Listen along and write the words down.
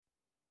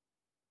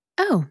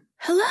Oh,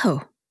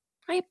 hello.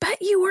 I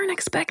bet you weren't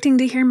expecting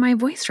to hear my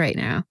voice right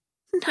now.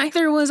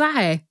 Neither was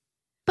I.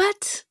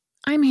 But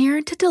I'm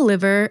here to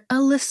deliver a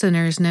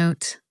listener's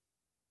note.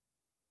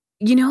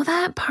 You know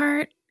that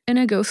part in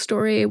a ghost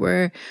story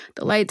where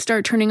the lights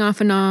start turning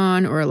off and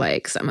on, or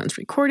like someone's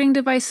recording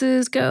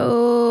devices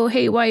go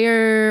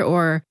haywire,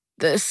 or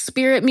the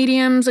spirit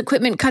medium's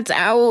equipment cuts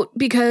out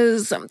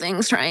because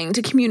something's trying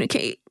to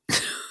communicate?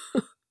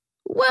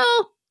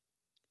 Well,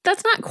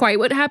 that's not quite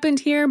what happened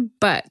here,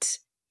 but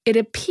it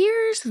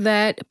appears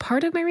that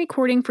part of my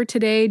recording for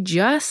today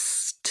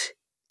just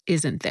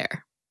isn't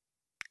there.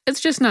 It's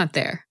just not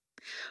there.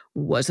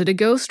 Was it a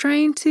ghost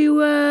trying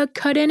to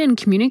cut in and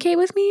communicate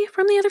with me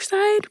from the other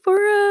side for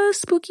a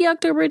spooky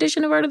October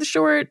edition of Art of the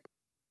Short?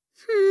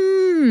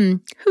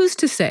 Who's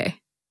to say?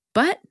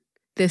 But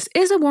this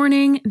is a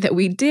warning that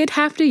we did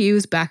have to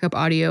use backup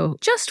audio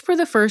just for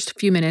the first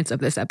few minutes of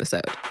this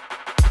episode.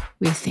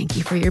 We thank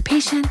you for your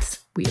patience.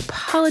 We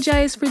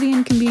apologize for the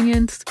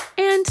inconvenience,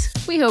 and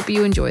we hope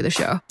you enjoy the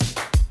show.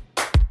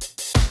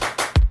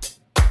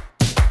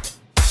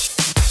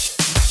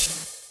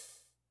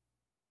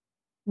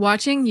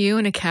 Watching you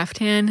in a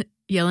caftan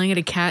yelling at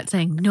a cat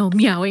saying, "No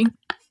meowing,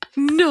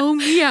 no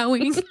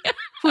meowing,"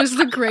 was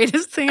the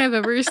greatest thing I've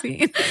ever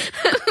seen.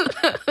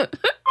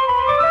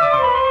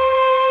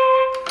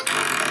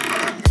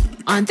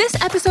 On this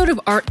episode of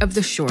Art of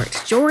the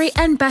Short, Jory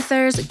and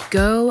Bethers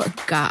go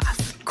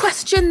goth,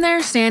 question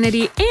their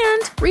sanity,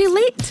 and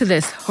relate to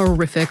this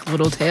horrific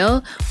little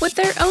tale with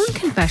their own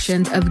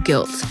confessions of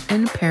guilt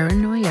and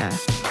paranoia.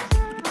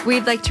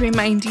 We'd like to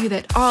remind you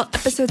that all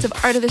episodes of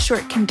Art of the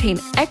Short contain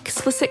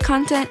explicit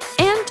content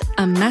and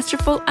a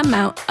masterful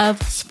amount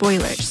of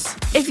spoilers.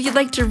 If you'd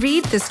like to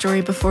read the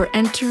story before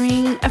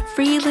entering, a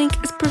free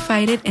link is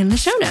provided in the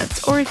show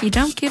notes. Or if you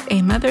don't give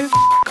a mother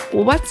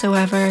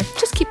whatsoever,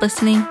 just keep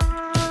listening.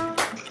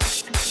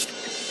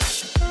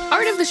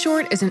 Art of the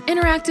Short is an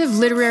interactive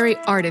literary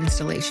art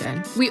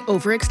installation. We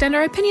overextend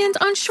our opinions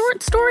on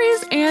short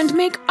stories and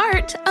make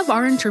art of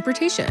our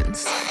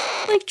interpretations.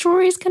 Like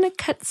Jory's gonna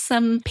cut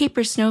some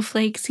paper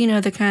snowflakes, you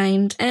know the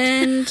kind,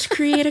 and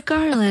create a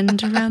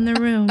garland around the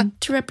room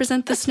to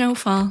represent the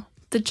snowfall,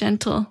 the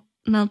gentle,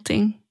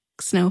 melting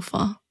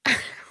snowfall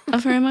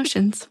of her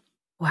emotions.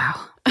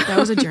 Wow, that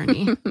was a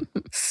journey.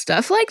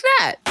 Stuff like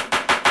that.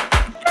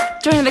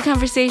 Join the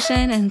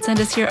conversation and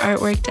send us your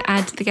artwork to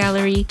add to the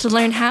gallery. To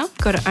learn how,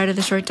 go to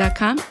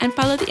artoftheshort.com and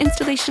follow the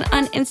installation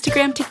on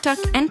Instagram, TikTok,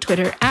 and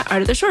Twitter at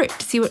Art of the Short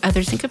to see what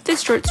others think of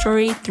this short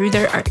story through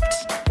their art.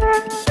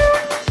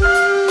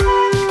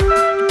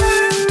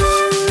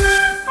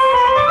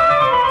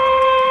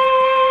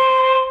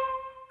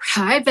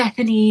 Hi,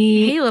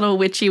 Bethany. Hey, little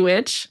witchy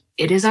witch.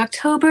 It is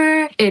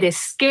October. It is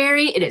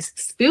scary. It is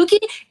spooky.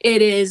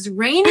 It is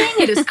raining.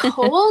 It is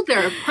cold.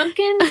 There are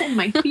pumpkins in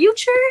my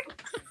future.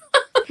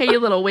 Hey, you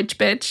little witch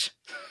bitch.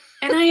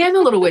 And I am a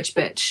little witch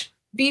bitch.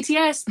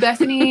 BTS,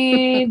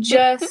 Bethany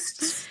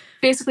just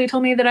basically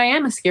told me that I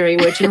am a scary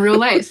witch in real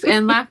life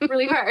and laughed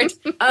really hard.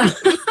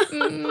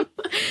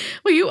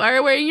 Well, you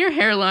are wearing your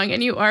hair long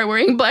and you are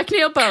wearing black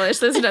nail polish.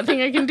 There's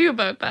nothing I can do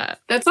about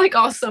that. That's like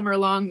all summer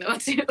long, though,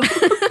 too.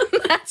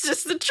 That's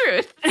just the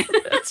truth.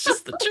 That's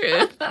just the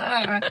truth.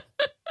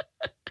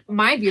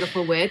 My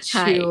beautiful witch,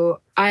 Hi. who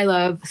I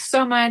love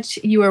so much.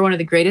 You are one of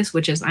the greatest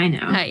witches I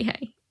know. Hi.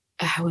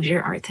 How was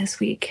your art this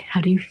week?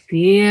 How do you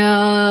feel?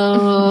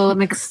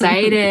 I'm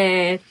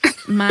excited.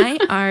 My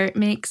art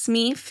makes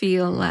me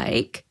feel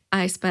like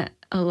I spent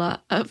a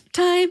lot of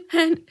time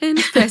and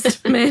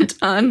investment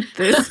on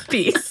this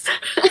piece.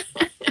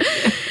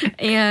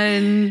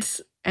 And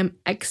I'm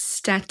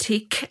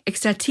ecstatic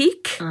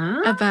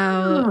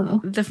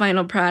about the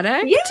final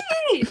product.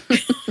 Yay!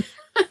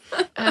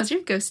 How's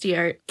your ghosty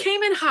art?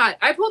 Came in hot.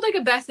 I pulled like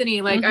a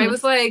Bethany. Like, I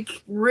was like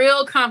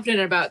real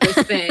confident about this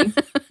thing.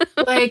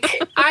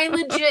 Like, I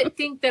legit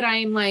think that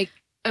I'm like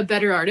a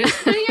better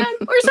artist than I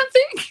am or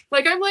something.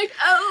 Like, I'm like,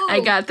 oh. I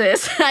got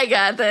this.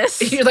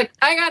 You're like,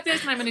 I got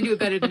this and I'm going to do it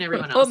better than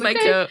everyone else. Hold my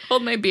coat.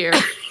 Hold my beer.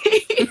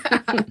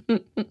 Yeah.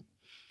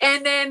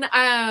 And then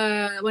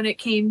when it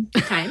came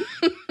time,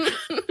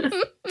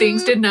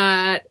 things did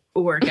not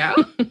work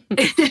out.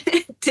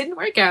 It didn't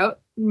work out.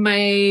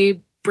 My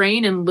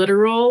brain and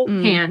literal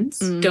hands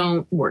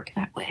don't work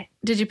that way.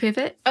 Did you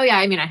pivot? Oh, yeah.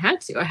 I mean, I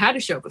had to. I had to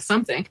show up with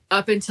something.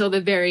 Up until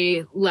the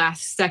very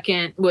last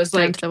second was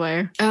Down like, to the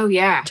wire. oh,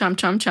 yeah.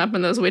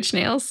 Chomping those witch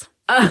nails.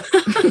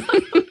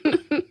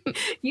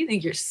 You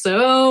think you're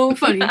so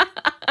funny.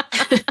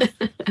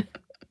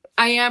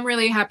 I am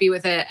really happy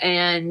with it,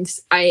 and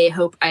I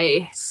hope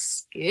I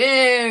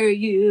scare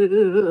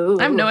you.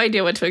 I have no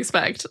idea what to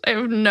expect.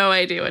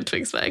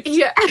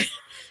 Yeah.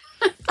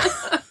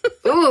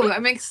 Ooh,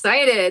 I'm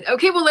excited.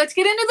 Okay, well, let's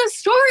get into the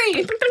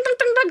story.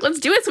 Let's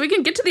do it so we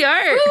can get to the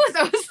art. Ooh,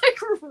 that was like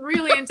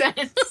really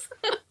intense.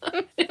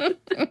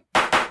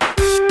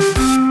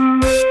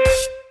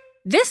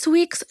 This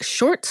week's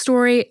short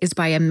story is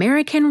by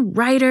American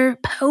writer,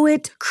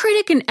 poet,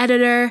 critic, and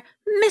editor,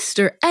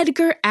 Mr.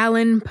 Edgar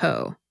Allan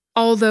Poe.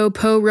 Although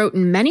Poe wrote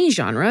in many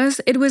genres,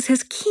 it was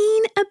his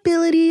keen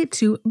ability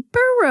to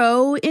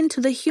burrow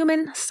into the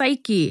human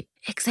psyche,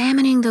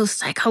 examining those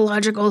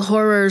psychological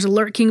horrors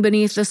lurking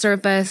beneath the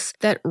surface,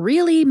 that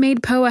really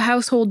made Poe a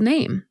household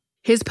name.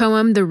 His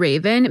poem, The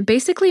Raven,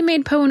 basically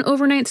made Poe an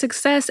overnight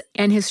success,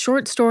 and his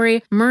short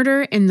story,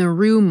 Murder in the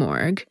Rue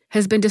Morgue,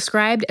 has been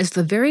described as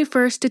the very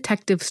first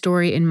detective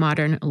story in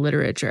modern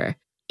literature,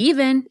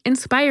 even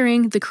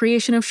inspiring the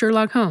creation of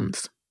Sherlock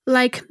Holmes.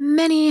 Like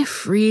many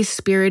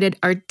free-spirited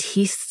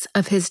artistes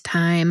of his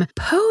time,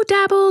 Poe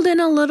dabbled in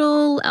a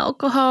little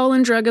alcohol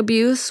and drug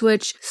abuse,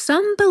 which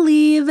some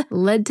believe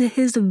led to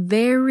his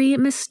very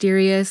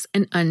mysterious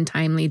and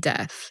untimely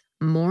death.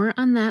 More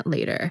on that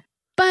later.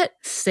 But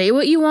say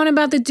what you want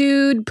about the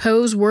dude,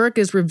 Poe's work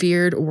is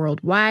revered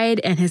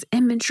worldwide, and his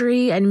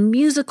imagery and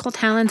musical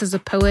talents as a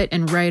poet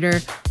and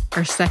writer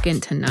are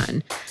second to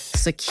none,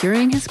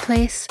 securing his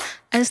place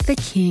as the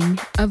king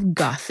of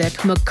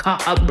Gothic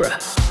macabre.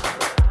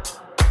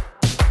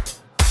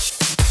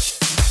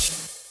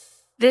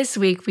 This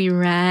week we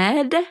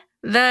read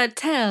The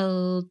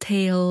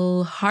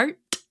Telltale Heart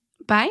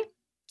by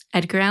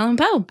Edgar Allan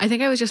Poe. I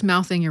think I was just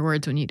mouthing your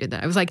words when you did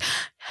that. I was like,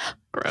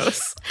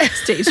 gross.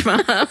 Stage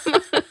mom.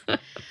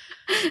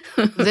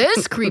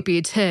 This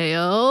creepy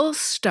tale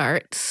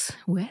starts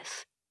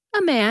with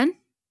a man.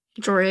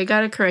 Jory, I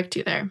gotta correct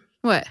you there.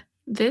 What?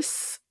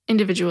 This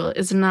individual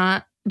is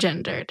not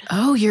gendered.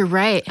 Oh, you're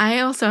right.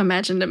 I also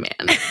imagined a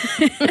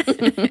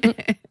man.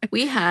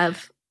 We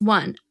have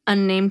 1,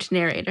 unnamed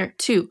narrator.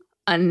 2,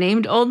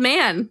 unnamed old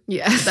man.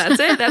 Yes. That's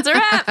it. That's a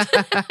wrap.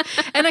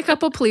 And a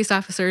couple police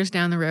officers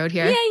down the road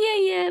here.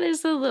 Yeah.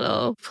 There's a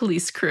little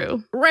police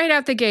crew. Right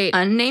out the gate.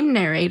 Unnamed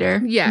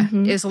narrator. Yeah.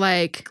 Is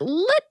like,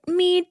 let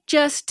me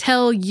just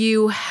tell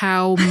you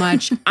how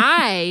much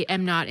I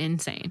am not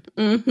insane.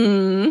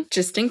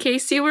 Just in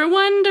case you were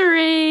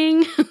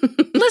wondering.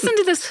 Listen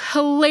to this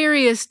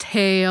hilarious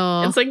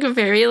tale. It's like a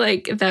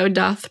very thou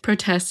doth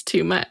protest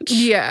too much.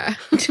 Yeah.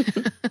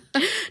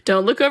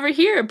 Don't look over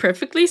here. A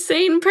perfectly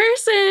sane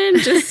person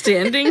just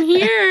standing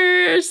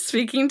here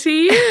speaking to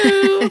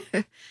you.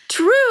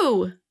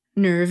 True.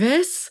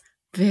 Nervous.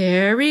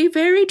 Very,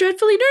 very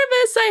dreadfully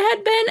nervous I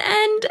had been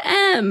and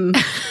am.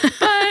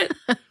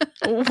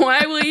 But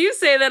why will you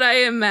say that I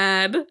am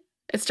mad?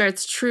 It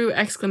starts true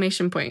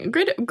exclamation point.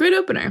 Great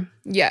opener.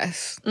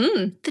 Yes.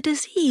 The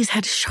disease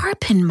had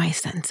sharpened my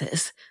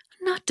senses,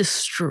 not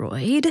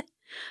destroyed,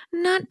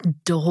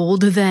 not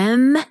dulled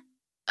them.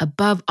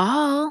 Above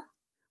all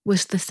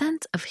was the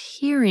sense of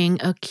hearing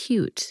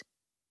acute.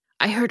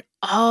 I heard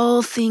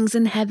all things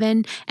in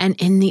heaven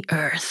and in the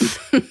earth.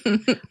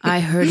 I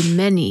heard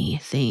many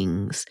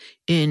things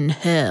in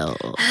hell.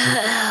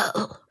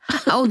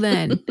 How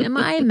then am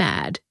I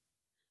mad?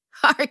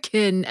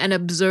 Hearken and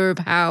observe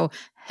how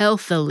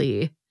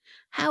healthily,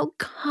 how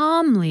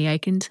calmly I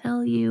can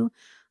tell you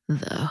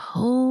the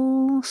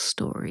whole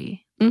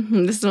story.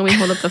 This is when we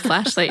hold up the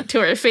flashlight to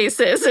our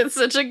faces. It's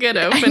such a good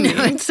opening. I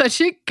know, it's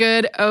such a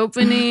good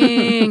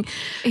opening.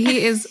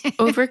 He is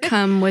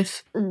overcome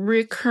with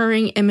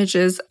recurring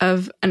images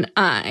of an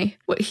eye,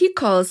 what he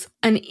calls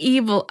an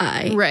evil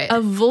eye, right? A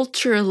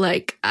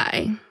vulture-like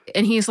eye.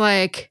 And he's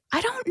like,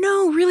 I don't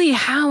know really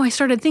how I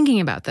started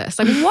thinking about this.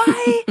 Like,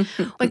 why?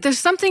 There's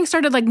something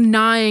started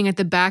gnawing at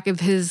the back of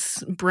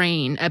his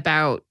brain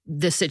about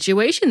the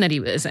situation that he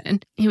was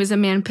in. He was a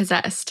man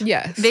possessed.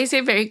 Yes. They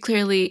say very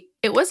clearly,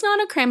 it was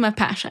not a crime of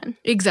passion.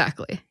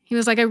 Exactly. He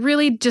was like, I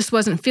really just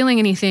wasn't feeling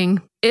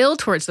anything ill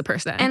towards the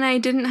person. And I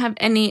didn't have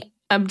any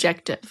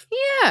objective.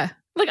 Yeah.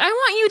 I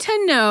want you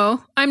to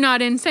know I'm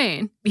not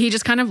insane. He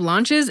just kind of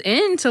launches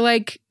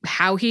into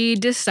how he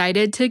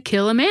decided to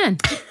kill a man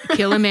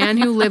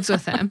who lives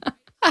with him.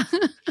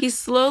 He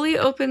slowly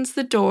opens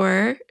the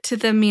door to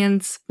the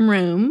man's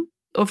room.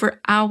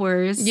 Over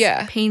hours,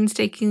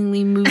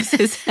 painstakingly moves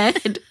his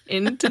head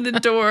into the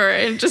door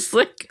and just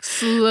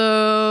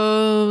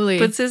slowly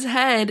puts his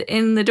head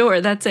in the door.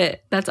 That's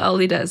it. That's all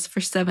he does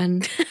for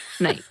 7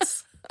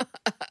 nights.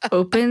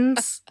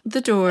 Opens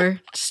the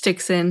door,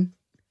 sticks in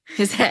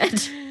his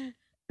head.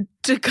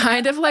 To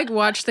kind of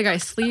watch the guy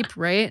sleep,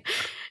 right?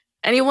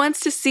 And he wants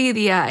to see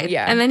the eye.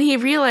 Yeah. And then he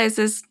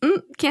realizes,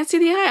 can't see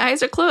the eye.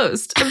 Eyes are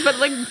closed. But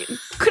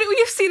couldn't we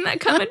have seen that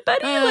coming,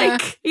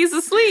 buddy? He's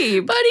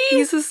asleep. Buddy.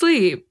 He's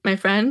asleep, my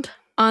friend.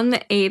 On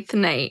the 8th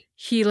night.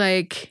 He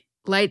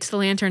lights the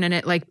lantern and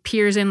it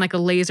peers in like a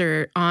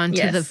laser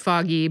onto the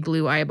foggy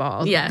blue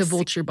eyeball. Yes. The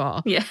vulture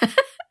ball. Yeah.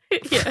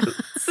 Yes.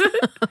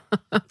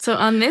 So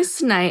on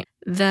this night,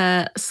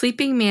 the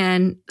sleeping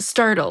man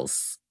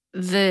startles.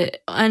 The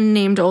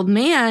unnamed old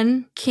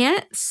man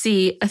can't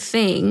see a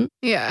thing.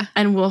 Yeah.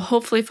 And will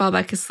hopefully fall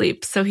back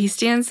asleep. So he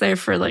stands there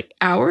for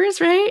hours,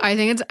 right? I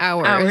think it's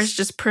hours. Hours,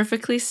 just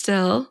perfectly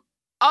still.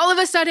 All of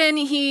a sudden,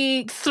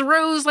 he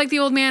throws the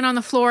old man on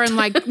the floor and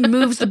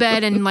moves the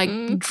bed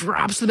and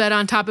drops the bed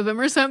on top of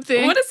him or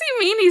something. What does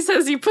he mean? He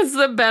says he puts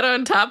the bed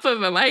on top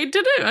of him. I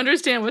didn't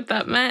understand what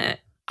that meant.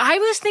 I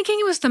was thinking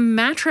it was the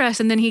mattress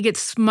and then he gets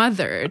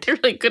smothered. I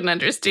really couldn't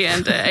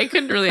understand it. I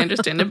couldn't really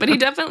understand it, but he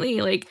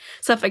definitely like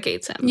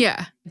suffocates him.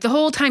 Yeah. The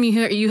whole time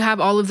you have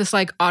all of this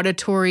like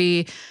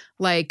auditory,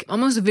 like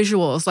almost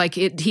visuals, like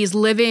he's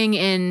living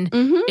in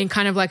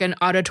kind of like an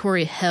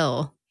auditory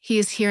hell.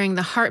 He's hearing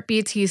the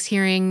heartbeats. He's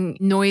hearing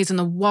noise in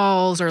the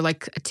walls or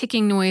like a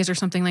ticking noise or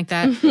something like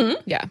that.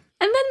 Yeah.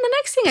 And then the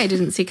next thing I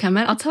didn't see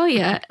coming, I'll tell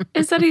you,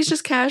 is that he's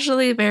just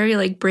casually very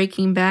like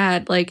Breaking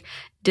Bad, like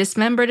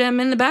dismembered him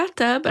in the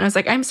bathtub. And I was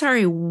like, I'm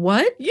sorry,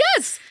 what?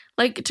 Yes.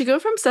 Like to go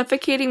from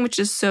suffocating, which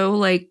is so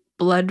like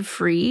blood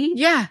free.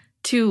 Yeah.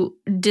 To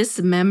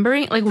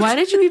dismembering? Like, why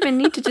did you even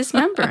need to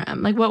dismember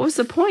him? Like, what was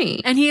the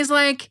point? And he's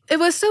like, it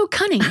was so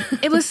cunning.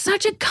 It was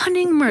such a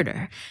cunning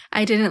murder.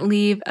 I didn't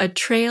leave a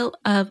trail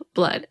of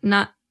blood,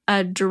 not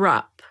a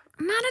drop.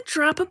 Not a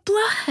drop of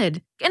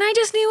blood. And I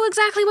just knew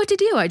exactly what to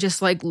do. I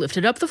just like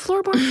lifted up the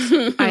floorboards.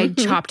 I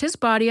chopped his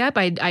body up.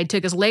 I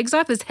took his legs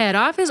off, his head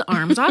off, his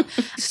arms off,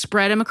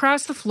 spread him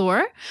across the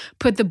floor,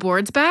 put the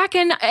boards back,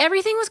 and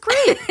everything was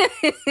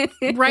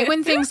great. Right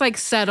when things like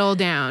settle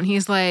down,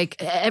 he's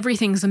like,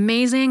 everything's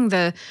amazing.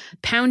 The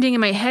pounding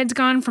in my head's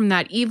gone from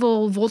that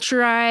evil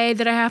vulture eye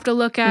that I have to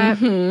look at.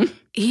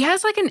 He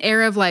has like an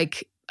air of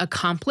like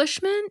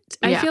accomplishment.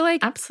 I feel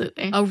like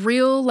absolutely a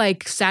real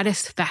like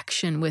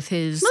satisfaction with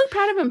his really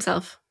proud of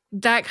himself.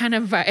 That kind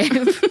of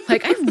vibe.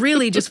 Like I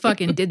really just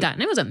fucking did that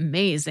and it was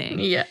amazing.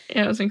 Yeah,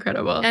 it was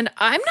incredible. And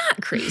I'm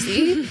not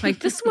crazy. Like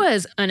this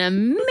was an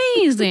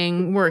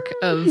amazing work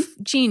of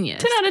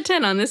genius. 10 out of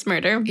 10 on this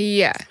murder.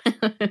 Yeah.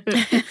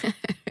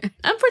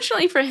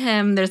 Unfortunately for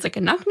him, there's like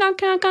a knock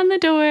on the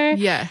door.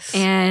 Yes.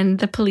 And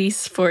the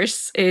police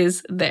force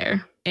is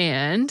there.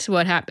 And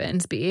what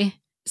happens, B?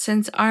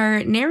 Since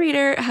our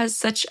narrator has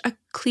such a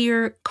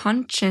clear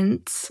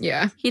conscience,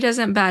 he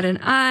doesn't bat an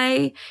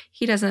eye.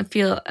 He doesn't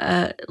feel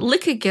a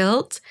lick of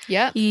guilt.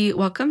 Yeah, he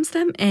welcomes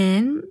them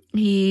in.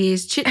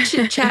 He's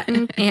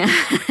chit-chatting,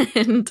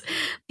 and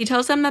he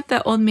tells them that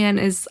the old man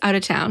is out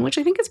of town, which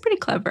I think is pretty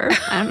clever.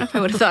 I don't know if I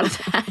would have thought of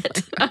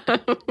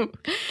that.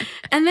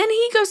 And then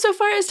he goes so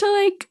far as to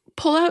like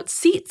pull out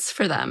seats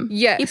for them.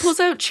 Yes. He pulls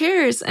out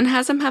chairs and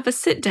has them have a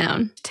sit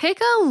down. Take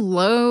a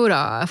load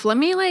off. Let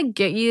me like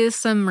get you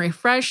some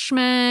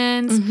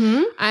refreshments.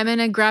 I'm going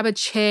to grab a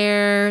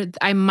chair.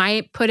 I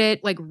might put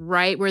it like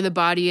right where the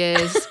body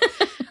is.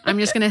 I'm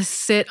just going to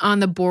sit on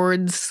the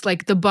boards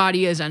like the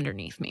body is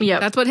underneath me. Yep.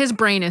 That's what his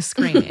brain is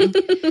screaming.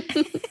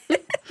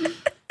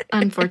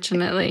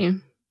 Unfortunately,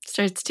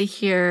 starts to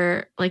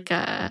hear like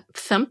a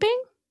thumping.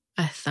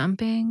 A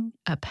thumping,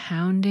 a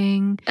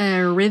pounding.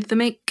 A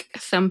rhythmic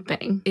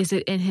thumping. Is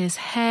it in his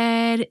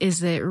head?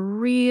 Is it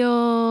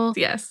real?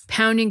 Yes.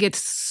 Pounding gets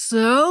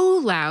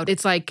so loud.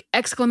 It's like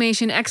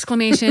exclamation,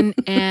 exclamation,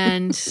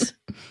 and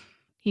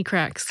he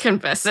cracks.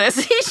 Confesses.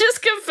 He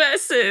just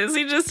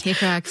confesses. He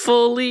cracks.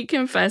 Fully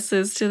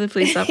confesses to the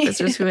police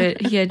officers who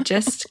he had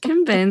just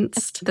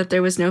convinced that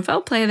there was no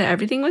foul play, that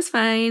everything was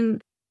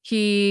fine.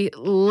 He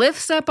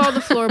lifts up all the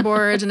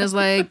floorboards and is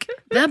like,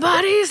 the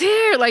body's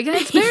here. Like,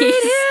 it's buried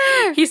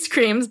here. He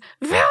screams,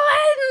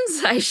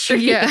 villains! I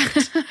shrieked. Yeah.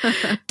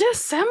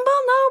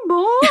 Dissemble no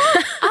more.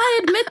 I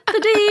admit the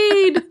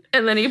deed.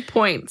 And then he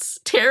points,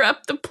 tear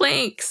up the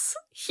planks.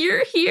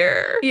 Here.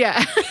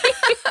 Yeah.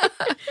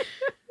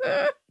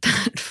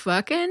 That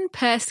fucking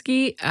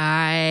pesky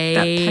eye.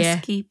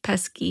 That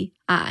pesky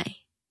eye.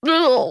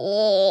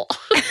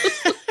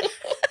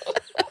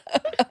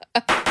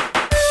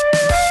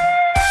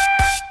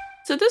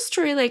 So this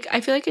story, like, I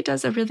feel like it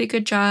does a really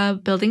good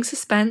job building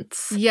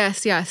suspense.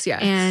 Yes.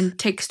 And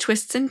takes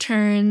twists and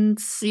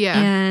turns. Yeah.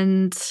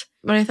 And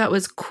what I thought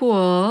was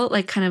cool,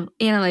 like kind of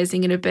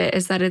analyzing it a bit,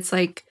 is that it's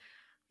like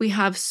we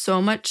have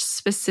so much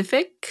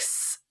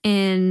specifics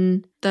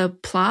in the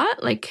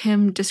plot, like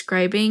him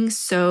describing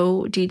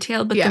so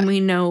detailed, but then we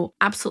know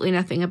absolutely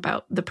nothing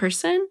about the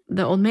person,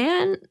 the old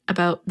man,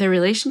 about their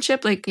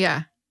relationship. Like,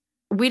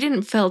 we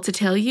didn't fail to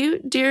tell you,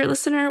 dear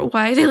listener,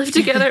 why they live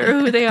together or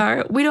who they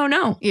are. We don't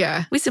know.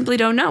 Yeah. We simply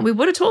don't know. We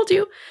would have told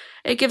you.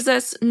 It gives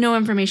us no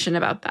information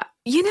about that.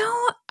 You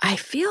know, I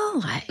feel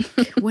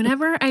like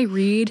whenever I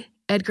read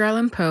Edgar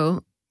Allan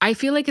Poe, I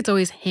feel like it's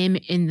always him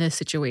in the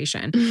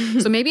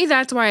situation. So maybe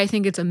that's why I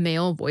think it's a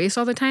male voice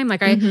all the time.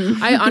 Like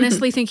I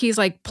honestly think he's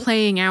like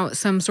playing out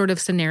some sort of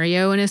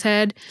scenario in his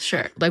head.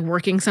 Sure. Like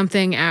working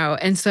something out.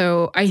 And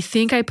so I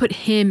think I put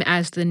him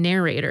as the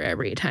narrator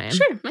every time.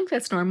 Sure. I think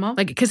that's normal.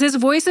 Like, because his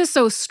voice is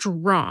so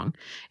strong.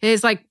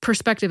 His like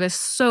perspective is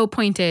so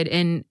pointed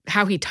in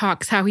how he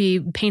talks, how he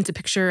paints a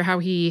picture, how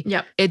he,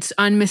 it's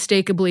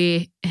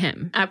unmistakably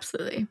him.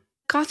 Absolutely.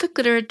 Gothic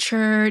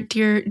literature,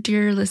 dear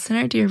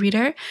listener, dear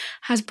reader,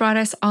 has brought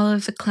us all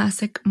of the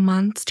classic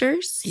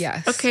monsters.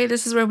 Yes. Okay,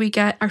 this is where we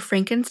get our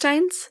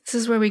Frankensteins. This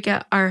is where we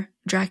get our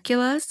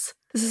Draculas.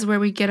 This is where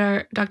we get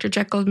our Dr.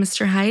 Jekyll,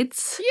 Mr.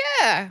 Hydes.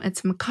 Yeah.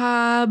 It's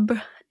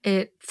macabre.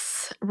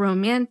 It's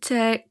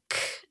romantic.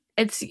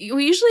 It's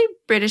usually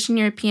British and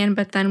European,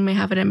 but then we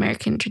have an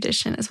American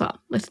tradition as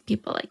well with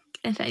people like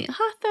Nathaniel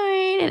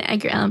Hawthorne and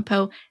Edgar Allan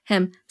Poe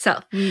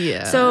himself.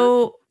 Yeah.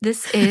 So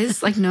This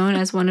is like known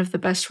as one of the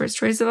best short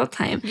stories of all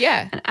time.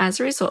 Yeah. And as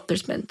a result,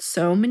 there's been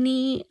so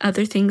many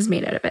other things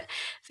made out of it.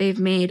 They've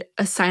made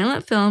a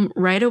silent film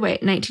right away,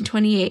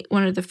 1928,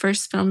 one of the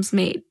first films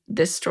made,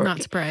 this story.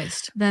 Not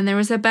surprised. Then there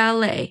was a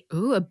ballet.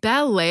 Ooh, a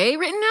ballet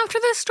written after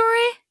this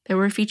story? There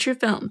were feature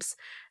films.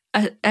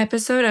 An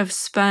episode of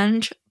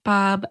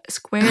SpongeBob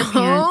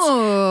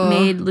SquarePants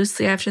made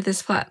loosely after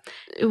this plot.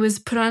 It was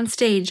put on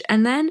stage.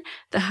 And then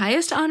the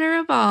highest honor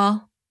of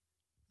all,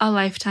 a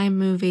Lifetime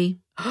movie.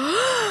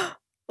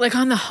 Like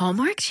on the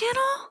Hallmark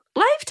Channel?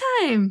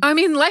 Lifetime. I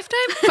mean,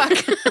 Lifetime?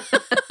 Fuck.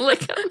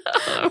 Like on the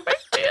Hallmark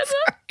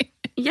Channel.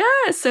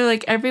 Yeah, so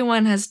like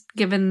everyone has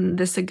given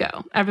this a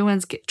go.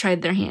 Everyone's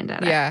tried their hand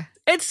at it. Yeah.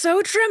 It's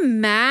so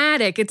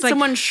dramatic. It's like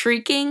someone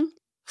shrieking.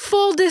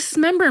 Full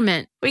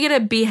dismemberment. We get a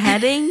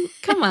beheading?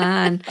 Come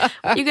on.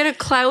 You get a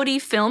cloudy,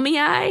 filmy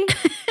eye?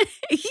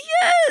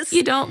 Yes.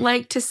 You don't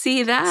like to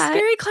see that.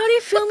 Scary, cloudy,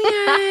 filmy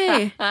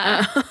eye.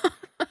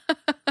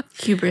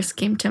 Hubris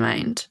came to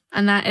mind.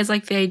 And that is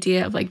like the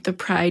idea of like the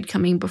pride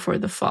coming before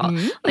the fall.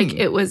 Mm-hmm. Like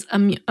it was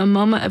a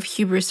moment of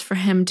hubris for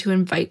him to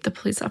invite the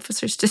police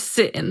officers to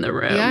sit in the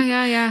room.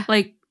 Yeah.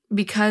 Like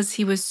because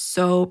he was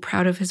so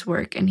proud of his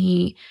work and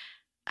he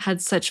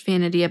had such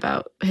vanity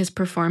about his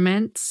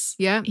performance.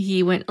 Yeah.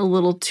 He went a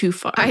little too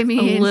far. I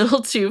mean, a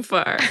little too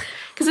far.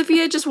 Because if he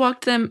had just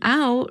walked them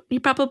out, he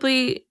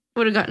probably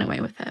would have gotten away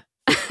with it.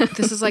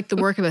 This is like the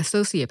work of a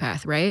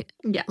sociopath, right?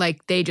 Yeah.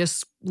 Like they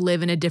just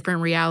live in a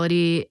different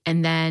reality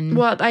and then...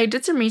 Well, I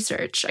did some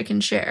research I can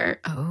share.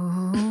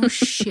 Oh,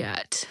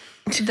 shit.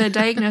 The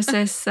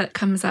diagnosis that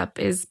comes up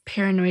is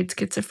paranoid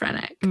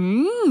schizophrenic.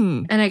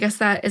 Mm. And I guess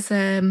that is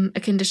a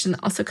condition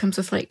that also comes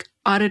with like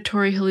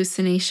auditory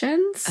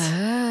hallucinations.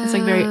 Oh. It's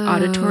like very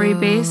auditory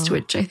based,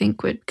 which I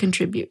think would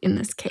contribute in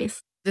this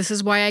case. This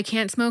is why I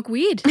can't smoke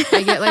weed.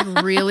 I get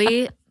like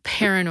really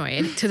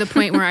paranoid to the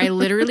point where I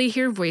literally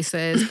hear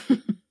voices.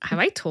 I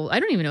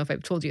don't even know if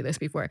I've told you this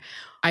before.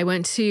 I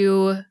went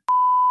to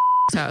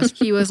house.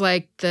 He was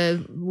like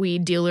the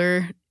weed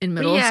dealer in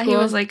middle school. Yeah, he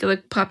was like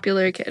the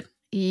popular kid.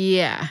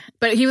 Yeah.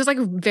 But he was like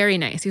very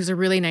nice. He was a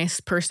really nice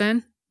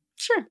person.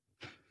 Sure.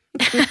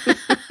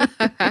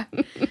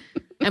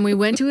 And we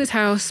went to his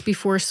house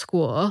before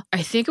school.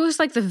 I think it was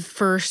like the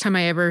first time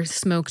I ever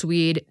smoked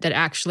weed that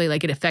actually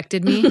like it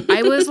affected me.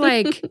 I was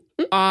like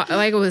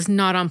I was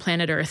not on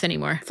planet Earth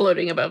anymore.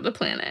 Floating above the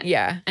planet.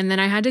 Yeah. And then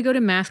I had to go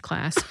to math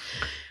class.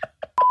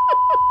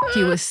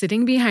 He was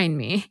sitting behind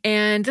me.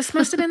 And this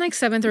must have been like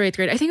 7th or 8th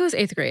grade. I think it was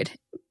 8th grade.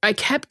 I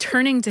kept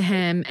turning to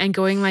him and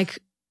going like,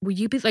 will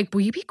you be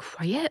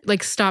quiet?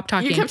 Like, stop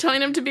talking. You kept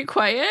telling him to be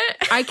quiet?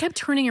 I kept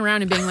turning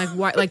around and being like,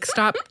 why? Like,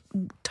 stop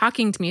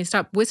talking to me.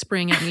 Stop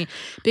whispering at me.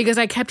 Because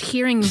I kept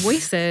hearing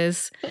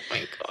voices. Oh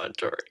my God,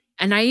 Tori.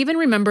 And I even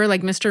remember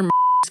like Mr.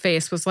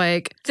 face was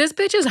like, this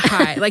bitch is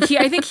high. Like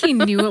I think he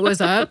knew it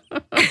was up.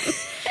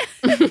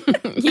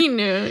 He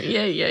knew.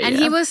 Yeah. And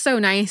he was so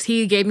nice.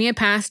 He gave me a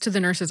pass to the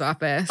nurse's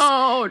office.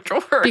 Oh,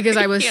 Tori. Because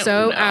I was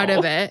so out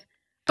of it.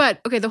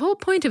 But, okay, the whole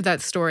point of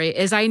that story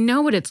is I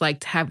know what it's like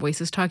to have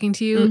voices talking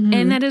to you,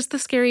 and that is the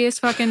scariest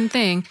fucking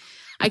thing.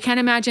 I can't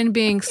imagine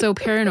being so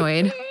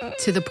paranoid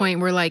to the point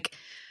where, like,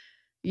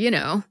 you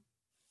know,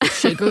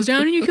 shit goes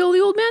down and you kill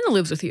the old man that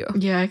lives with you.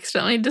 You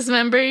accidentally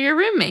dismember your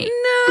roommate.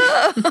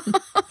 No!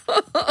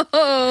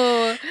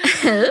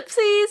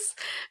 Oopsies.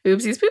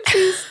 Oopsies,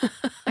 poopsies.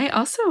 I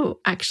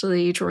also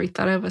actually, Jory,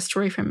 thought of a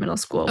story from middle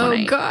school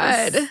when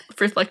I was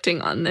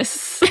reflecting on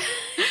this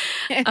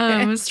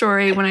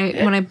story. When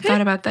I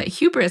thought about that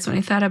hubris, when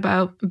I thought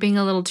about being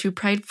a little too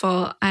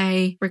prideful,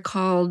 I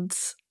recalled,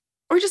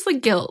 or just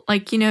like guilt,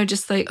 like, you know,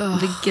 just like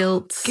the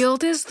guilt.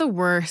 Guilt is the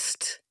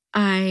worst.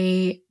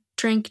 I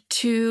drank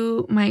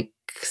 2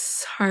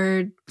 Mike's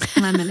Hard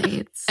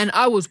lemonades. And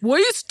I was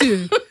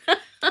wasted.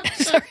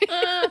 Sorry.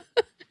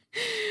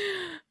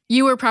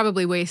 You were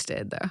probably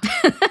wasted, though.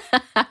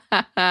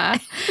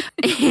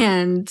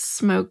 And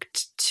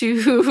smoked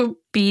 2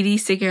 beady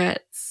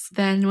cigarettes.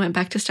 Then went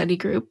back to study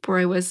group where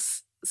I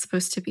was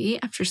supposed to be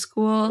after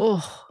school.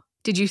 Oh,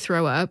 did you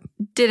throw up?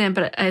 Didn't,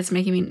 but it's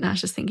making me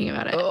nauseous thinking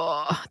about it.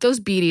 Oh, those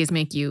beadies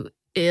make you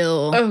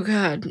ill. Oh,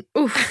 God.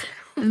 Oof.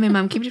 And my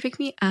mom came to pick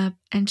me up,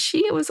 and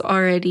she was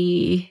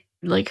already,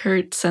 like,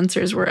 her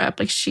sensors were up.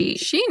 Like, she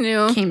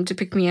knew. Came to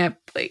pick me up,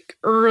 like,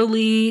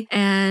 early,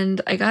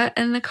 and I got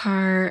in the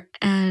car,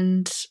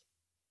 and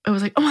I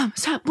was like, oh, Mom,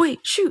 stop,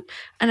 wait, shoot.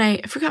 And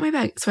I forgot my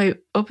bag. So I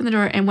opened the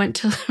door and went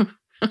to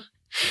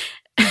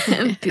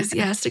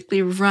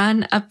enthusiastically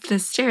run up the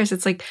stairs.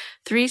 It's like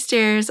 3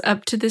 stairs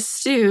up to the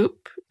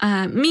stoop.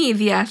 Me,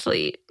 the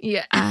athlete.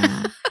 Yeah.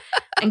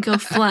 And go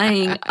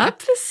flying up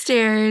the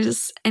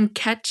stairs and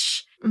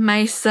catch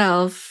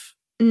myself,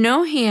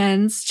 no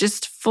hands,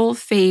 just full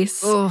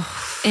face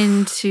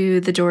into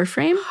the door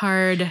frame.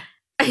 Hard.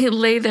 I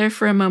lay there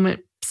for a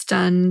moment,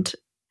 stunned.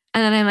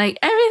 And then I'm like,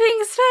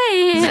 everything's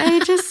fine.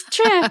 I just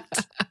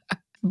tripped.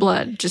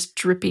 Blood just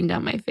dripping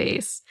down my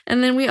face.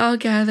 And then we all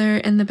gather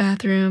in the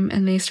bathroom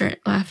and they start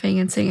laughing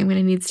and saying, I'm going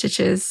to need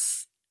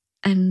stitches.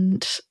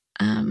 And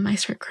I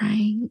start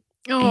crying.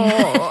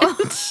 Oh.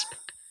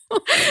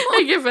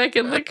 I get back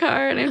in the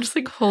car and I'm just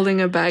like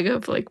holding a bag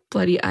of like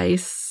bloody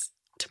ice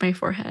to my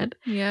forehead.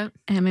 Yeah.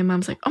 And my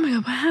mom's like, oh my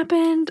God, what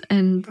happened?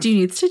 And do you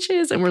need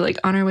stitches? And we're like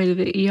on our way to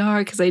the ER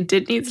because I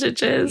did need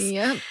stitches.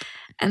 Yep.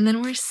 And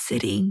then we're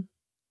sitting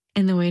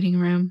in the waiting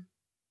room.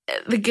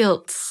 The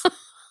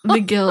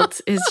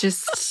guilt is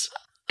just,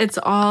 it's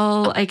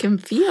all I can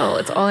feel.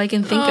 It's all I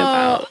can think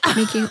about,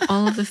 making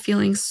all of the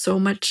feelings so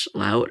much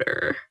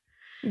louder.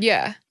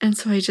 Yeah. And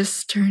so I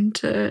just turned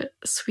to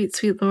sweet,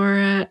 sweet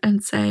Laura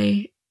and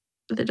say,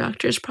 the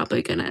doctor's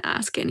probably going to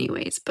ask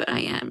anyways, but I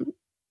am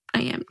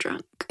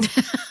drunk.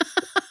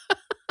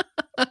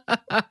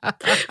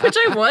 Which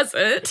I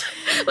wasn't.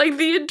 Like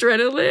the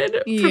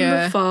adrenaline from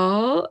the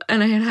fall,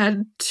 and I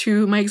had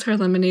 2 Mike's Hard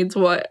Lemonades,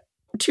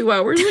 2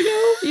 hours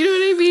ago? You know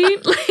what I mean?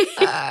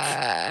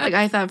 Like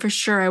I thought for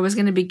sure I was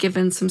going to be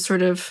given some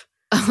sort of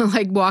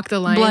like walk the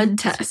line blood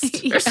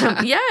test or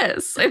something.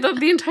 Yes. I thought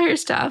the entire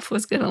staff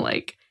was going to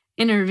like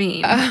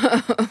intervene.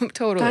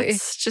 Totally.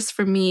 That's just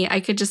for me. I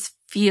could just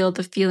feel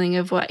the feeling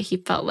of what he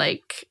felt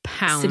like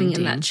sitting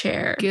in that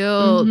chair.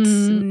 Guilt,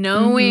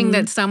 knowing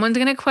that someone's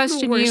going to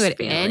question you at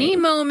any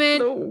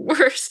moment. The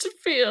worst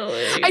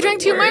feeling. I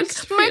drank 2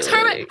 Mike's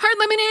Hard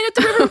Lemonade at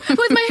the river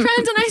with my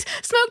friends, and I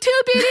smoked 2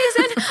 BDs,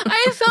 and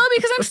I fell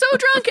because I'm so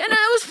drunk, and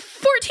I was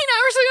 14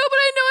 hours ago, but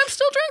I know I'm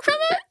still drunk from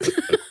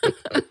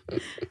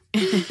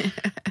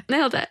it.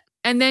 Nailed it.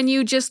 And then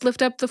you just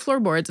lift up the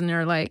floorboards, and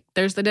you're like,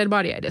 there's the dead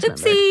body I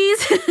dismembered. Oopsies.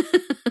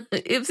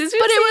 Oopsies.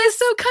 But it was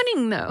so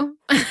cunning, though.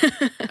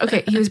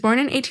 Okay, he was born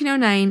in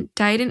 1809,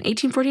 died in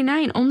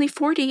 1849, only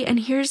 40,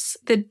 and here's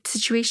the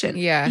situation.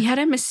 Yeah. He had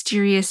a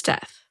mysterious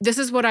death. This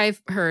is what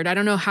I've heard. I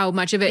don't know how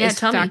much of it is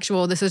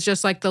factual. This is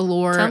just like the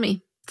lore. Tell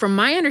me. From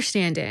my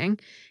understanding,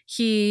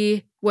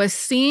 he was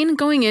seen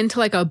going into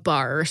like a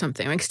bar or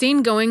something, like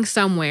seen going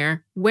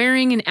somewhere,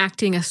 wearing and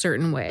acting a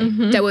certain way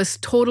that was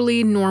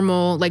totally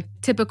normal, like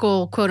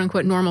typical quote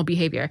unquote normal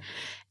behavior.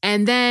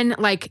 And then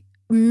like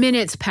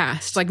minutes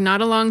passed, like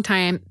not a long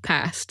time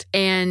passed,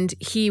 and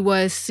he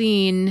was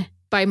seen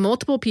by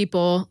multiple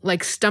people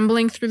like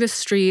stumbling through the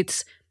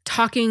streets,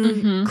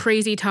 talking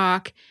crazy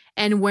talk,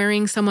 and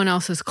wearing someone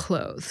else's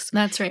clothes.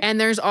 That's right. And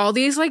there's all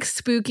these like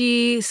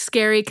spooky,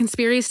 scary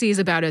conspiracies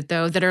about it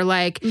though that are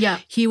like,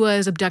 he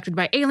was abducted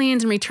by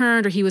aliens and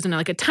returned, or he was in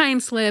like a time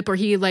slip, or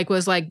he like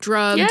was like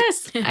drugged.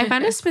 Yes. I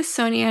found a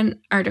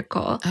Smithsonian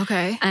article.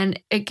 Okay. And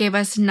it gave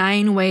us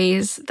 9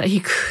 ways that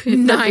he could.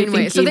 9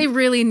 ways. So they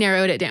really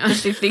narrowed it down.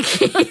 They think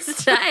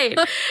he's died.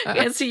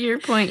 And to your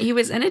point, he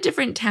was in a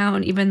different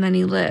town even than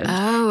he lived.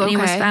 Oh, okay. And he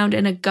was found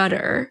in a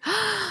gutter.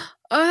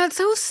 Oh, that's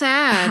so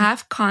sad.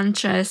 Half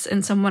conscious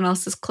in someone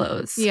else's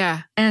clothes.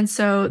 Yeah. And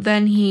so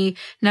then he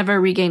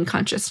never regained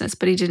consciousness,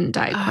 but he didn't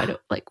die it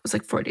was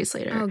like 4 days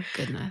later. Oh,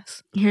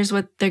 goodness. Here's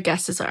what their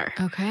guesses are.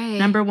 Okay.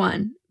 Number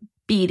 1,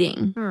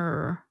 beating.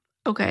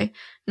 Okay.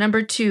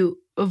 Number 2,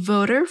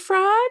 voter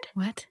fraud.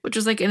 What? Which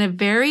was like in a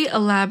very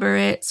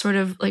elaborate sort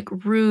of like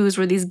ruse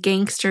where these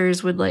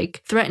gangsters would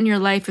like threaten your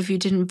life if you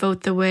didn't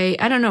vote the way.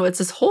 I don't know. It's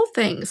this whole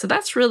thing. So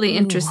that's really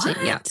interesting.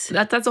 What?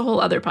 Yeah. That's a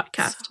whole other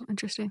podcast. So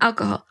interesting.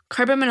 Alcohol,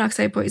 carbon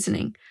monoxide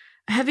poisoning,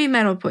 heavy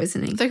metal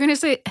poisoning. They're going to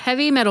say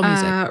heavy metal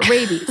music.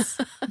 Rabies,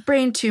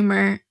 brain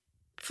tumor,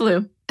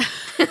 flu.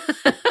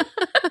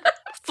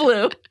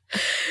 Flu.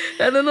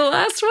 And then the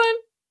last one,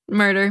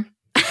 murder.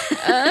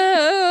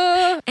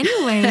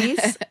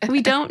 Anyways,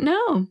 we don't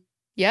know.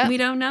 Yeah. We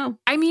don't know.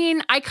 I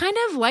mean, I kind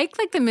of like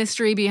the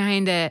mystery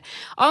behind it.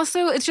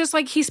 Also, it's just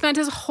like he spent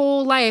his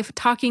whole life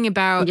talking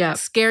about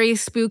scary,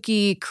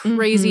 spooky,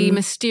 crazy,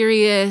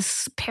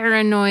 mysterious,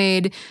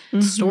 paranoid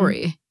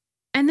story.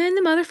 And then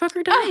the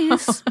motherfucker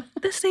dies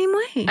the same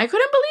way. I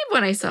couldn't believe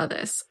when I saw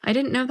this. I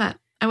didn't know that.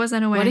 I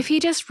wasn't aware. What if he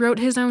just wrote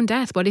his own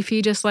death? What if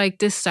he just like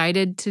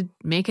decided to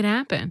make it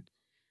happen?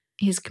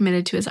 He's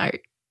committed to his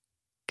art.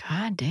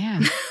 God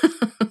damn.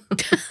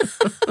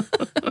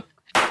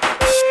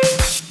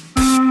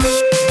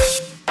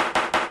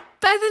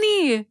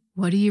 Bethany,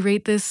 what do you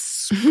rate this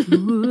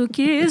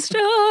spooky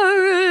story?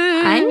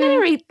 I'm going to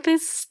rate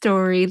this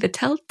story, The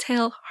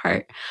Telltale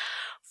Heart,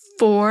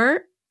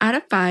 4 out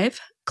of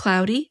 5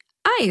 cloudy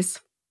eyes.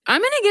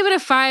 I'm going to give it a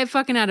 5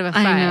 fucking out of a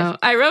 5. I know.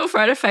 I wrote 4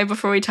 out of 5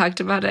 before we talked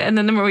about it. And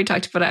then the more we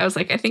talked about it, I was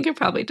like, I think it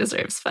probably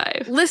deserves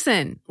 5.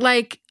 Listen,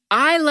 like,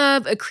 I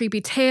love a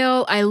creepy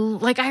tale. I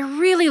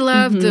really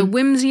love the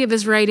whimsy of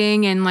his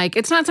writing, and like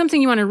it's not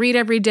something you want to read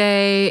every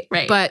day,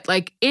 right? But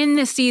like in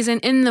the season,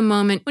 in the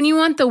moment, when you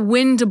want the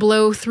wind to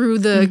blow through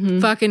the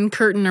fucking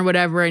curtain or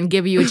whatever and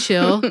give you a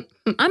chill,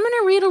 I'm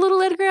gonna read a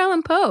little Edgar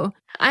Allan Poe.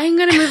 I'm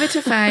gonna move it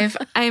to 5.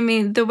 I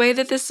mean, the way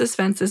that this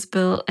suspense is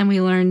built, and we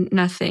learn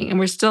nothing, and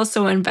we're still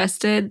so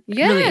invested,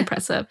 really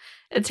impressive.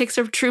 It takes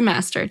a true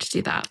master to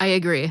do that. I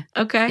agree.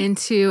 Okay,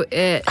 into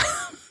it.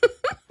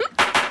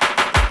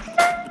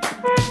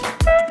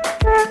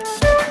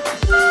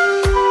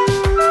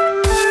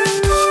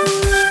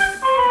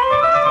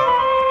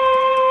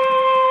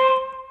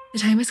 The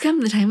time has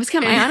come. The time has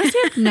come. I honestly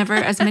have never,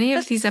 as many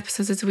of these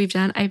episodes as we've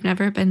done, I've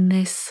never been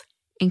this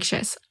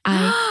anxious.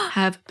 I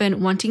have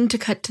been wanting to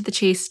cut to the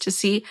chase to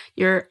see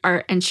your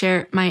art and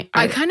share my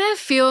art. I kind of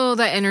feel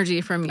that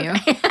energy from you.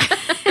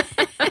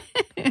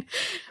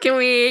 Can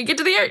we get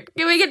to the art?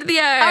 Can we get to the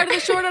art?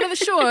 Out of the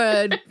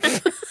short.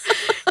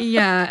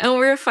 Yeah, and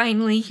we're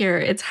finally here.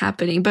 It's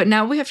happening. But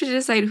now we have to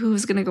decide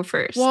who's going to go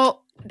first.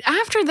 Well,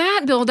 after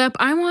that build-up,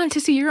 I want to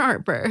see your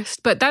art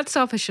first. But that's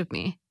selfish of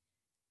me.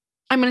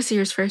 I'm going to see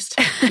yours first.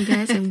 You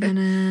guys, I'm going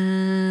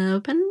to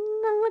open,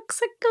 looks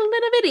like a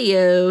little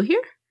video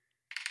here.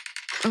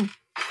 Oh.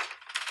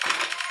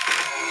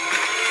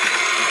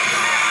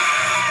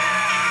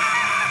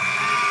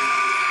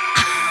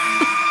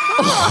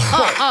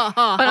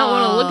 I don't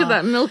want to look at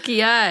that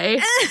milky eye.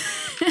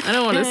 I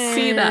don't want to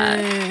see that.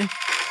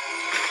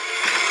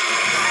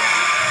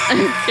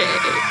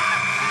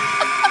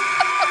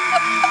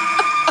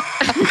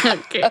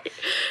 Okay. Okay.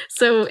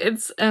 So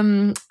it's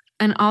an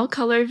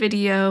all-color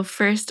video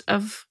first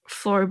of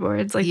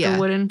floorboards, like the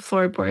wooden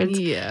floorboards.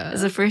 Yeah.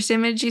 Is the first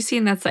image you see,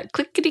 and that's that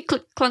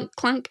clickety-click, clunk,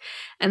 clunk.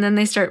 And then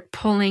they start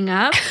pulling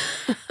up.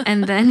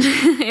 And then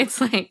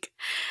it's like,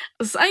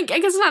 I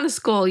guess not a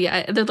skull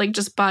yet. They're like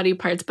just body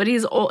parts, but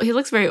he's old. He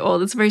looks very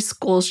old. It's a very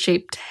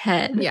skull-shaped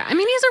head. Yeah, I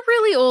mean, he's a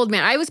really old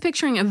man. I was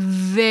picturing a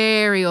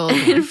very old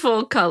man. In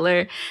full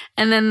color.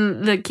 And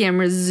then the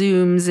camera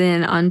zooms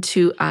in on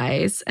two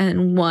eyes,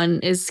 and one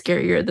is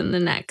scarier than the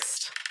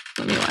next.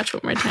 Let me watch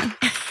one more time.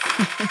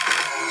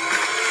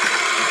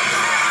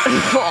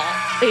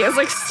 He has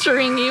like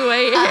stringy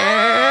white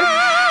hair.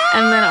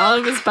 And then all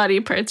of his body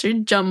parts are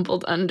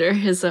jumbled under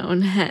his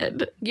own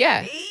head.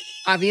 Yeah.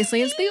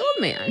 Obviously, it's the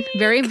old man.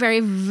 Very, very,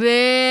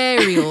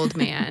 very old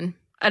man.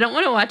 I don't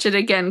want to watch it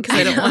again because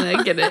I don't want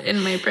to get it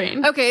in my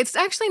brain. Okay, it's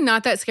actually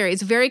not that scary.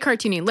 It's very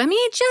cartoony. Let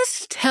me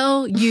just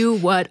tell you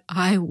what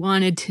I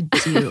wanted to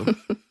do.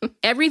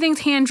 Everything's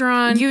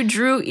hand-drawn. You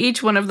drew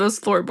each one of those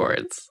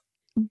floorboards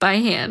by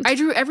hand. I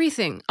drew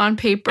everything. On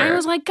paper. I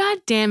was like, God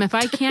damn, if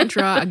I can't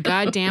draw a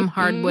goddamn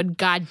hardwood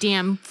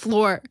goddamn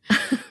floor.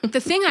 The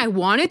thing I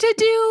wanted to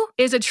do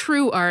is a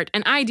true art,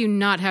 and I do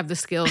not have the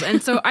skills.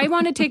 And so I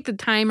want to take the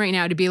time right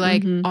now to be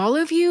like, all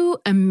of you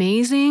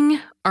amazing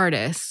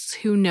artists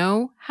who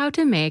know how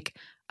to make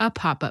a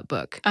pop-up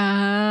book.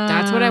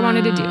 That's what I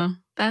wanted to do.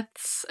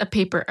 That's a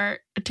paper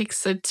art. It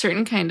takes a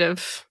certain kind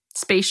of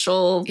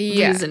spatial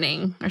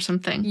reasoning or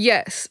something.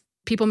 Yes.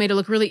 People made it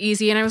look really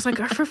easy. And I was like,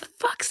 for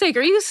fuck's sake,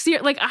 are you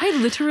serious? Like, I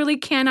literally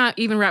cannot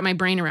even wrap my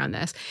brain around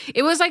this.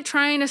 It was like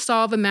trying to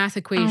solve a math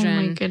equation.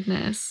 Oh, my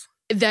goodness.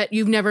 That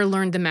you've never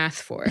learned the math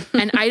for.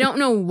 And I don't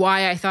know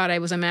why I thought I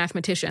was a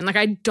mathematician. Like,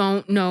 I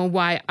don't know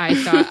why I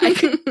thought I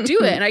could do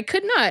it. And I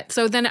could not.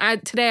 So then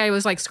today I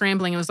was like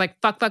scrambling. I was like,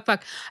 fuck. I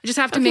just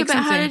have to make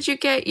something. But how did you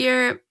get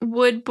your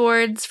wood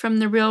boards from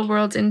the real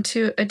world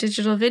into a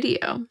digital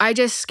video? I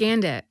just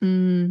scanned it.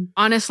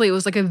 Honestly, it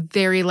was like a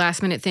very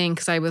last minute thing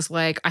because I was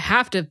like, I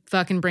have to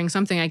fucking bring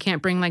something. I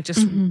can't bring like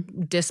just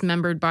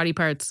dismembered body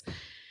parts.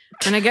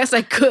 And I guess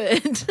I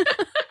could.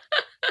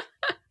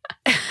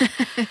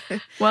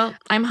 Well,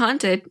 I'm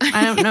haunted.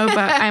 I don't know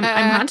about I'm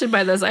haunted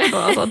by those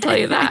eyeballs, I'll tell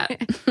you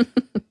that.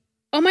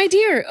 Oh, my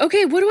dear.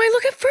 Okay, what do I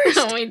look at first?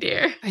 Oh, my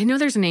dear. I know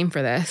there's a name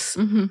for this.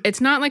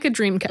 It's not like a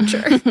dream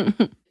catcher.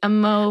 A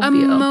mobile. A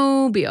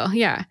mobile,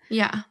 yeah.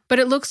 Yeah. But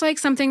it looks like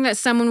something that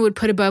someone would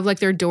put above like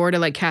their door to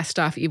like cast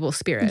off evil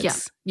spirits. Yeah,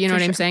 you know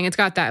what I'm saying? It's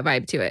got that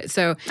vibe to it.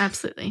 So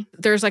absolutely.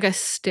 There's like a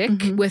stick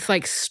with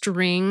like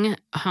string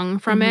hung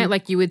from it,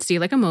 like you would see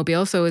like a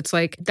mobile. So it's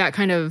like that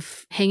kind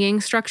of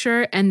hanging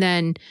structure. And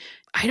then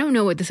I don't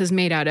know what this is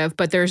made out of,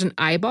 but there's an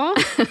eyeball.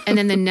 And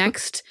then the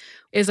next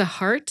is a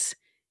heart.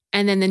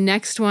 And then the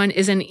next one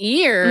is an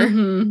ear.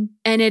 And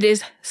it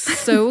is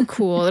so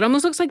cool. It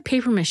almost looks like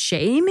paper mache,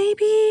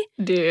 maybe?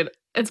 Dude,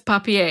 it's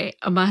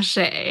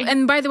papier-mâché.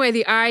 And by the way,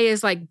 the eye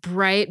is like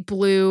bright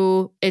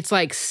blue. It's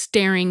like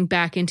staring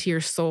back into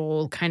your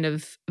soul kind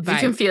of vibe. You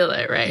can feel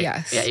it, right?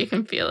 Yes. Yeah, you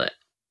can feel it.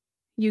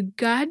 You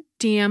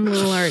goddamn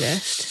little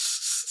artist.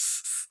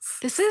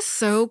 This is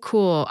so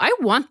cool. I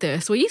want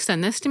this. Will you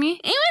send this to me?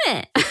 I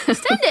want it.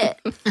 Send it.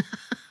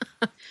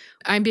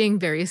 I'm being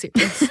very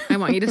serious. I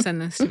want you to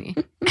send this to me.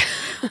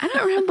 I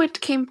don't remember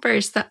what came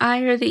first, the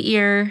eye or the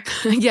ear.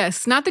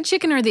 Yes, not the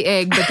chicken or the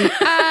egg, but the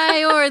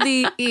eye or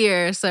the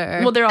ear, sir.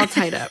 Well, they're all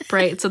tied up,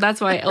 right? So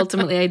that's why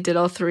ultimately I did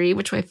all three,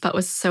 which I thought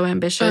was so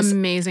ambitious.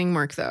 Amazing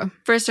work, though.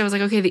 First, I was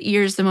like, okay, the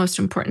ear is the most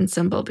important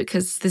symbol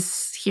because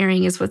this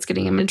hearing is what's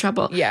getting him in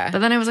trouble. Yeah. But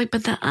then I was like,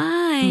 but the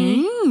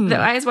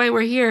eye is why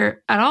we're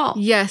here at all.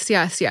 Yes.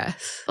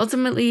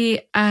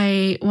 Ultimately,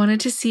 I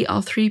wanted to see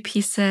all three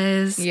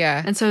pieces.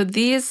 Yeah. And so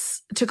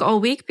these took all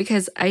week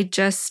because I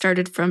just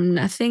started from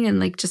nothing and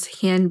like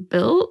just hand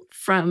built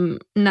from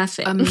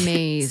nothing.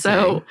 Amazing.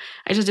 So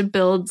I just had to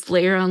build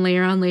layer on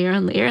layer on layer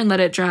on layer and let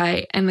it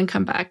dry and then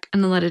come back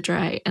and then let it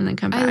dry and then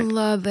come back. I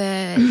love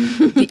it.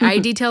 The eye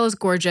detail is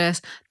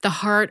gorgeous. The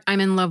heart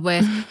I'm in love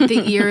with.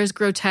 The ear is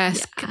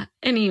grotesque. Yeah.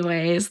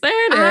 Anyways,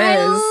 there it is.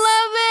 I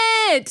love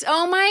it.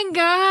 Oh my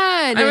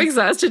God. I'm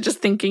exhausted just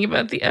thinking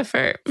about the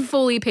effort.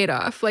 Fully paid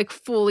off. Like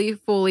fully a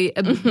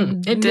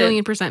It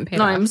million% paid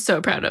No, off. I'm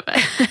so proud of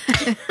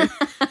it.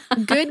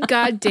 Good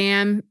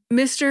goddamn,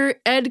 Mr.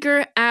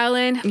 Edgar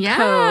Allan Poe.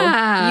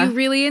 Yeah. You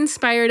really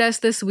inspired us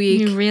this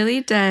week. You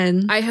really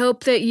did. I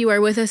hope that you are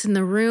with us in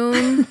the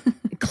room.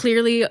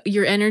 Clearly,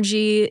 your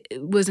energy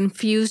was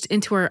infused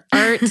into our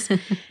art,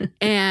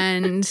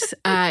 and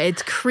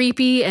it's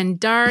creepy and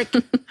dark.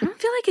 I don't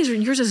feel like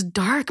yours is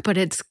dark, but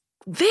it's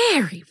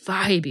very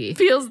vibey.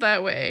 Feels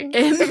that way.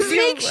 It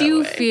makes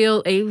you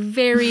feel a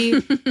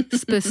very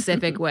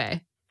specific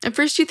way. At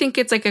first, you think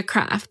it's like a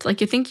craft. Like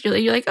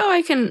you're like,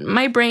 oh,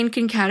 my brain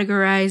can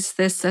categorize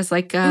this as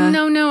like a.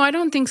 No, I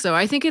don't think so.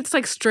 I think it's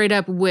like straight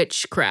up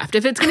witchcraft.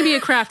 If it's going to be a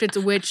craft, it's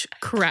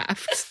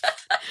witchcraft.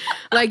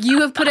 Like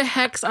you have put a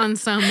hex on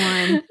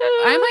someone.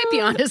 I might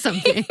be onto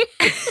something.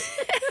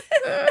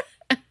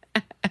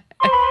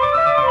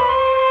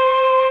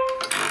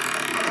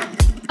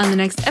 On the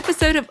next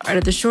episode of Art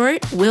of the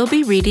Short, we'll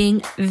be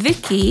reading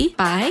Vicky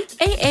by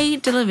A.A.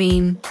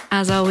 Delavigne.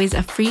 As always,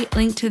 a free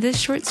link to this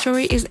short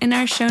story is in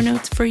our show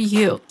notes for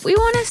you. We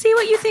want to see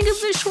what you think of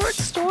this short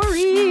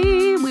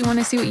story. We want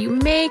to see what you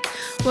make.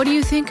 What do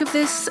you think of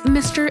this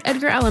Mr.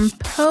 Edgar Allan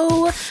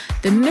Poe?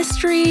 The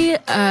mystery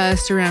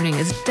surrounding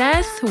his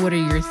death. What are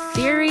your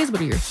theories?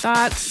 What are your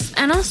thoughts?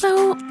 And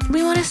also,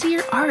 we want to see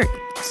your art.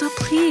 So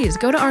please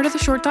go to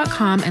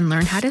artoftheshort.com and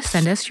learn how to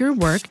send us your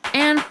work,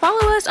 and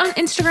follow us on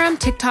Instagram,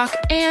 TikTok,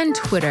 and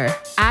Twitter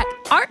at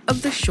Art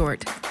of the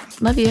Short.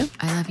 Love you.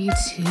 I love you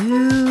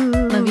too.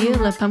 Love you.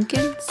 Love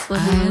pumpkins.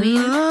 Love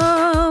Halloween.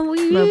 Love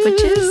you. Love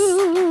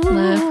witches.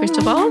 Love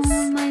crystal balls.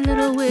 My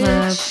little witch.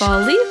 Love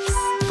fall leaves.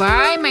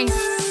 Bye, my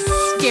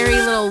scary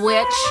little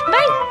witch.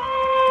 Bye.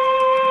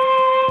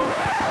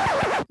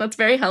 That's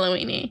very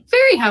Halloween-y.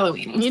 Very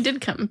Halloween. You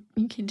did come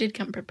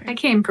prepared. I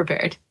came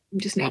prepared. I'm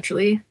just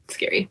naturally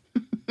scary.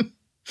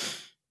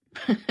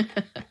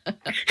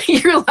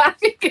 You're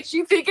laughing because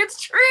you think it's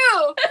true.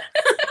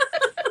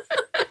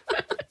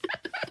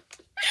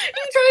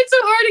 You tried so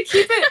hard to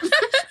keep it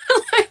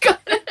like on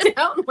a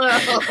down low.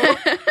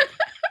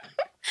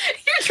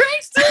 You're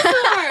trying so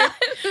hard.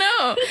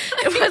 No,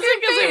 it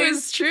wasn't because it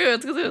was true.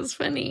 It's because it was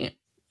funny.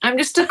 I'm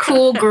just a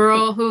cool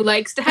girl who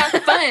likes to have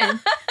fun.